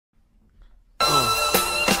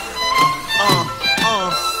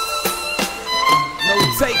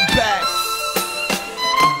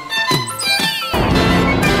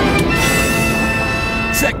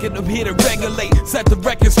record, I'm here to regulate. Set the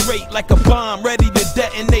record straight like a bomb ready to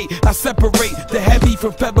detonate. I separate the heavy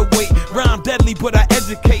from featherweight. Rhyme deadly but I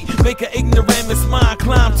educate. Make an ignoramus mind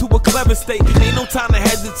climb to a clever state. Ain't no time to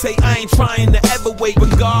hesitate, I ain't trying to ever wait. When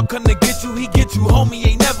God come to get you, he get you, homie,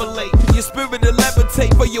 ain't never late. Your spirit will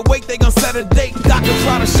levitate, for your weight they gon' set a date. Doctor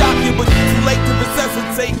try to shock you but you too late to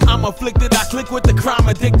resuscitate. I'm afflicted, I click with the crime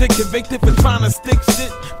addicted. Convicted for trying to stick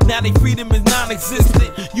shit. Now they freedom is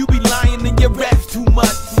non-existent. You be lying in your raps too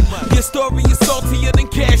much. Your story is saltier than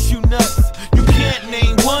cashew nuts. You can't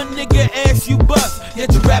name one nigga ass you bust,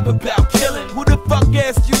 yet you rap about killing. Who the fuck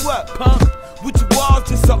asked you up, punk? With your walls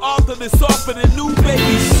just an author that's softer than new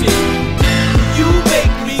baby shit. You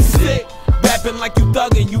make me sick. Rapping like you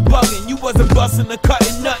thuggin', you buggin'. You wasn't bustin' or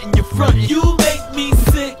cutting nothing, you frontin'. You make me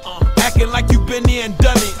sick. Acting like you been there and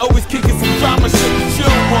done it. Always kicking some drama shit that you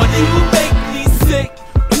don't want it. You make me sick.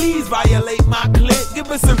 Please violate my clip. Give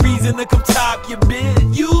us a reason to come top your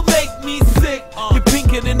bid. You make me sick. You're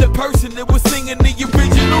pinker than the person that was singing the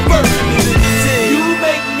original version of this shit. You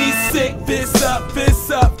make me sick. Fist up,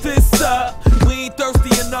 fist up, fist up. We ain't thirsty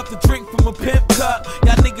enough to drink from a pimp cup.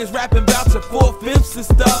 Y'all niggas rapping about your 4/5 and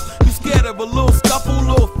stuff. You scared of a little scuffle,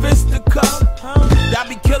 little fisticuff? Y'all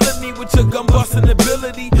be killing me with your gun busting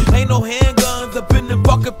ability. Ain't no handguns up in the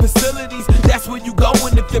fucking facilities. That's where you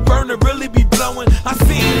going if your burner really be blowing. I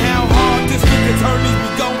seen how hard district attorneys be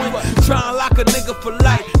going. Tryin' lock a nigga for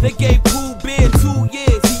life. They gave Pooh Bear 2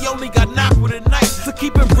 years. He only got knocked with a knife. So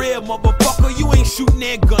keep it real, motherfucker. You ain't shooting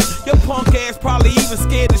that gun. Your punk ass probably even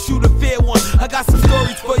scared to shoot a fair one. I got some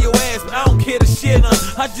stories for your ass, but I don't care to share none.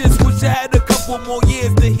 I just wish I had a couple more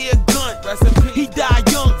years to hear gun. He died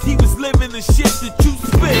young, he was living the shit that you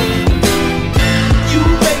spit. You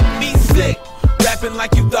make me sick. Rapping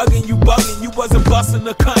like you thuggin', you buggin'. You wasn't bustin'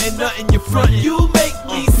 or cutting nothing, you frontin'. You make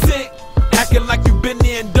me sick. Acting like you been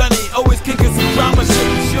there and done it. Always kicking some drama shit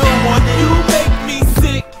that you don't want it. You make me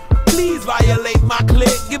sick. Please violate my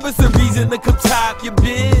click. Give us a reason to come top your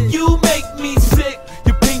bid. You make me sick.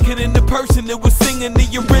 You're pinker than the person that was singing the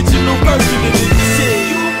original version of this shit.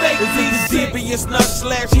 You make me sick. Devious nuts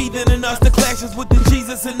slash heathen in us. The clashes with the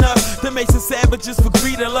Jesus in us. That makes us savages for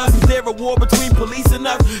greed and lust. Is there a war between police and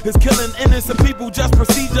us? Is killing innocent people just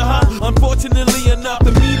procedure, huh? Unfortunately enough,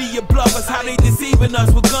 the media bluff us how they deceiving us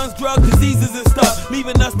with guns, drugs, diseases and stuff,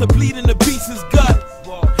 leaving us to bleed in the pieces guts.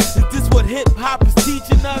 Is this what hip-hop is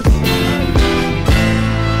teaching us?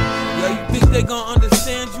 Yo, you think they gon'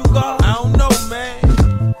 understand you, God? I don't know,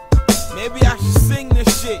 man. Maybe I should sing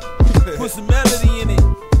this shit. Put some melody in it.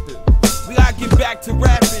 We gotta get back to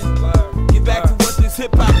rapping. Get back to what this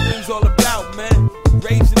hip-hop thing's all about, man.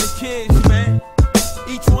 Raising the kids, man.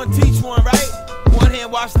 Each one teach one, right? One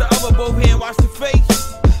hand wash the other, both hands wash the face.